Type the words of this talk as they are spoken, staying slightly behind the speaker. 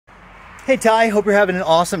Hey Ty, hope you're having an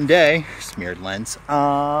awesome day. Smeared lens.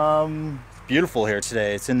 Beautiful here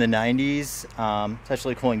today. It's in the 90s. It's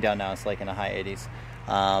actually cooling down now. It's like in the high 80s.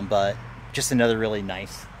 But just another really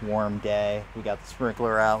nice warm day. We got the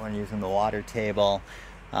sprinkler out. We're using the water table.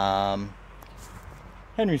 Henry's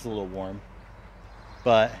a little warm,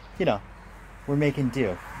 but you know, we're making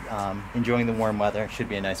do. Enjoying the warm weather. Should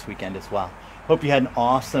be a nice weekend as well. Hope you had an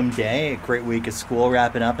awesome day. A great week of school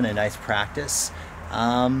wrapping up and a nice practice.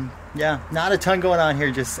 Yeah, not a ton going on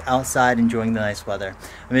here, just outside enjoying the nice weather.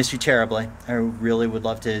 I miss you terribly. I really would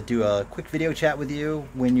love to do a quick video chat with you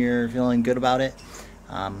when you're feeling good about it.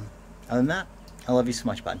 Other than that, I love you so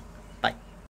much, bud.